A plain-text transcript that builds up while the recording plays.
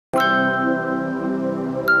Hey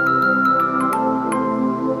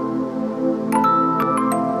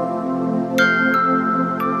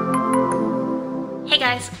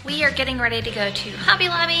guys, we are getting ready to go to Hobby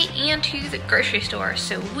Lobby and to the grocery store,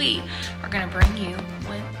 so we are gonna bring you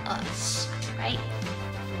with us, right?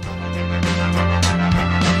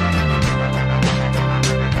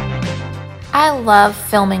 I love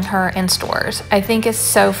filming her in stores. I think it's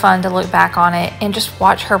so fun to look back on it and just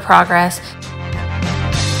watch her progress.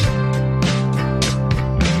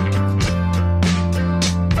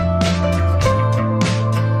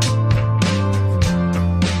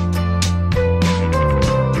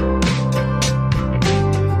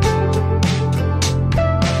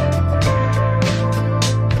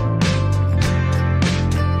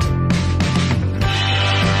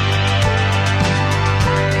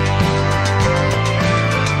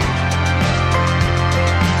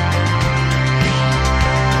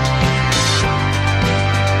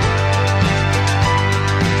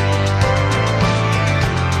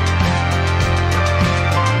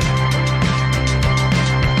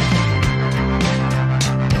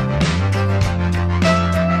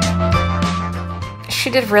 She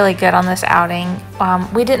did really good on this outing.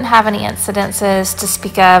 We didn't have any incidences to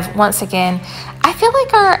speak of. Once again, I feel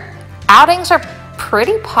like our outings are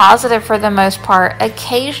pretty positive for the most part.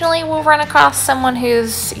 Occasionally we'll run across someone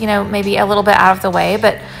who's, maybe a little bit out of the way,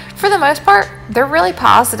 but for the most part, they're really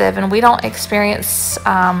positive and we don't experience,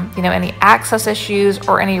 any access issues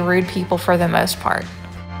or any rude people for the most part.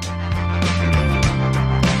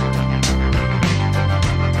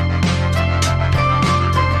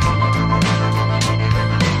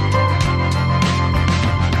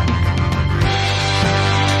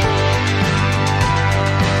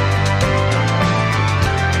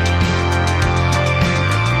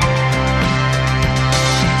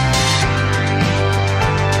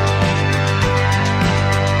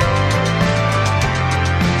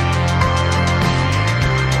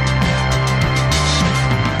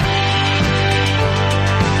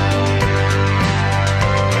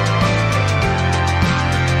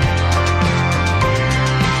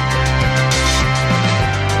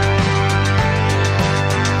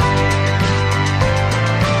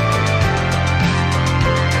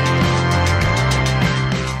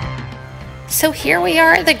 So here we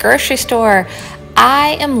are at the grocery store.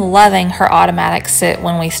 I am loving her automatic sit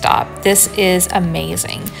when we stop. This is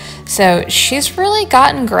amazing. So she's really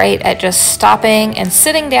gotten great at just stopping and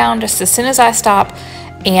sitting down just as soon as I stop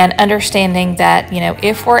and understanding that,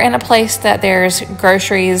 if we're in a place that there's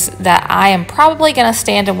groceries, that I am probably gonna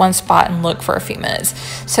stand in one spot and look for a few minutes.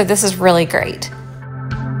 So this is really great.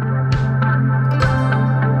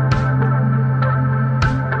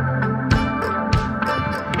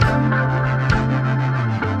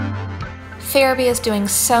 Pharaby is doing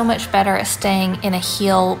so much better at staying in a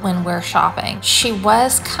heel when we're shopping. She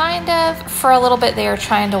was kind of, for a little bit there,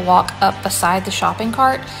 trying to walk up beside the shopping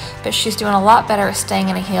cart, but she's doing a lot better at staying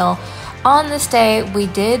in a heel. On this day, we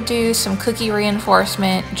did do some cookie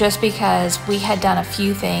reinforcement just because we had done a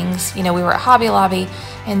few things. We were at Hobby Lobby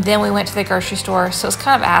and then we went to the grocery store, so it's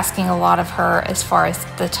kind of asking a lot of her as far as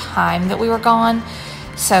the time that we were gone.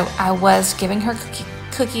 So I was giving her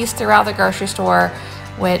cookies throughout the grocery store,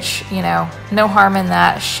 which, no harm in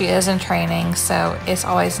that. She is in training, so it's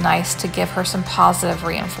always nice to give her some positive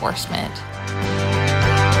reinforcement.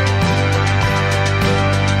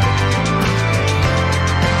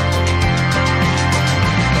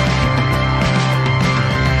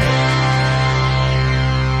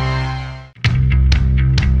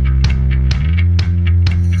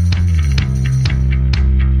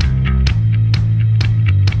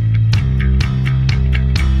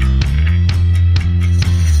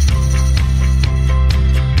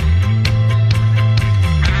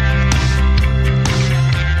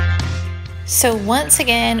 So once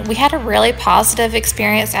again, we had a really positive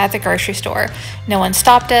experience at the grocery store. No one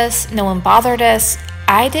stopped us, no one bothered us.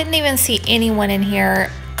 I didn't even see anyone in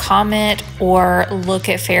here comment or look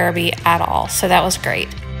at Pharaby at all, so that was great.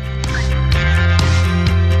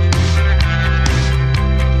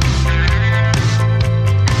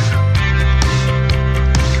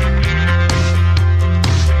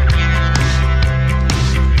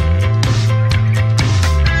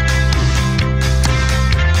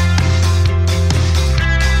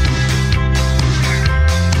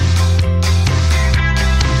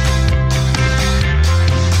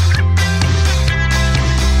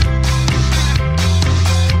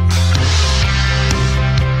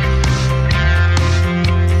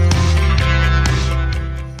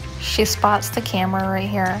 She spots the camera right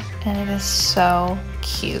here, and it is so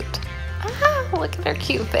cute. Ah, look at her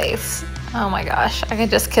cute face. Oh my gosh, I could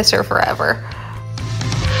just kiss her forever.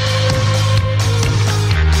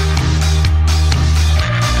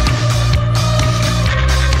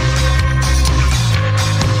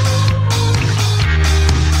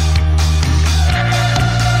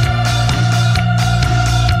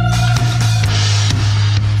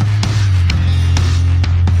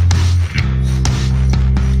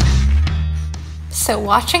 So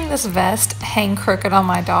watching this vest hang crooked on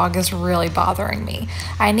my dog is really bothering me.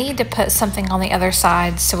 I need to put something on the other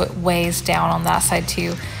side so it weighs down on that side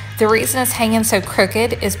too. The reason it's hanging so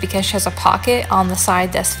crooked is because she has a pocket on the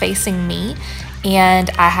side that's facing me, and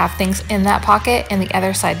I have things in that pocket, and the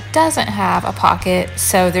other side doesn't have a pocket,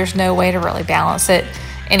 so there's no way to really balance it.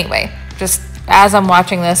 Anyway, just as I'm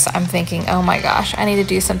watching this, I'm thinking, oh my gosh, I need to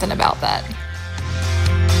do something about that.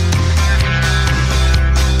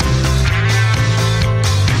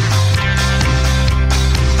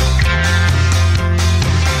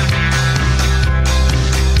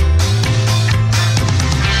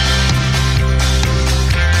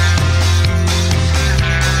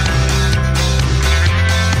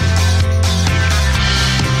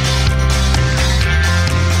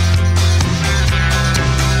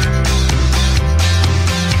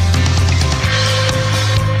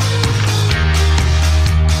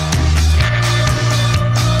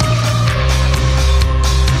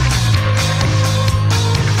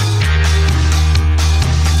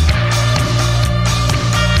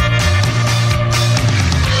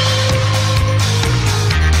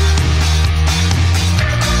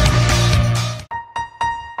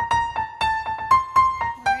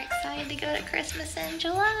 To go to Christmas in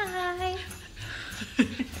July.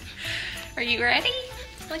 Are you ready?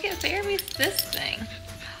 Look at Pharaby's this thing.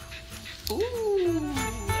 Ooh.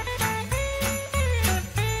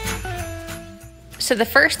 So the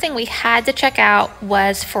first thing we had to check out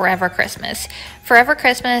was Forever Christmas. Forever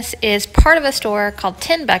Christmas is part of a store called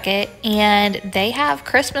Tin Bucket, and they have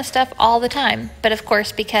Christmas stuff all the time. But of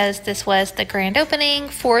course, because this was the grand opening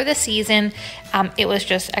for the season, it was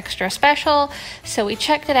just extra special. So we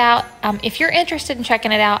checked it out. If you're interested in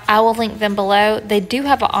checking it out, I will link them below. They do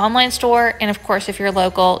have an online store, and of course, if you're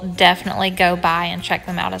local, definitely go by and check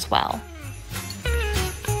them out as well.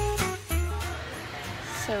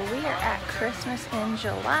 So we are at Christmas in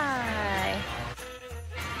July.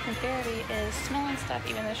 And Pharaby is smelling stuff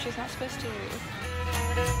even though she's not supposed to.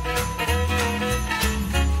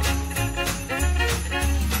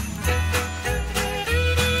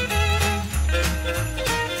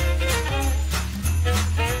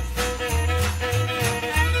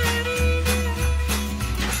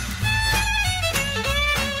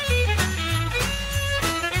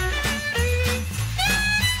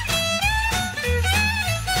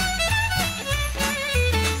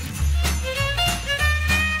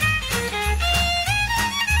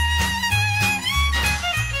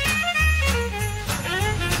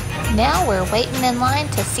 Now we're waiting in line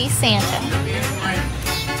to see Santa.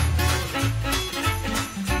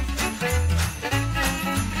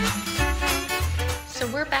 So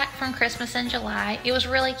we're back from Christmas in July. It was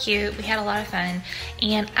really cute. We had a lot of fun.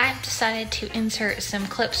 And I've decided to insert some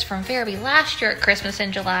clips from Pharaby last year at Christmas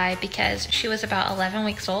in July because she was about 11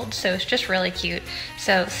 weeks old. So it's just really cute.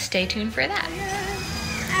 So stay tuned for that.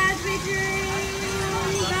 As we dream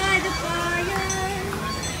by the fire,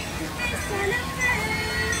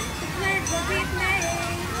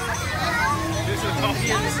 This is a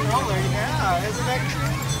coffee in the stroller, yeah, isn't that cute?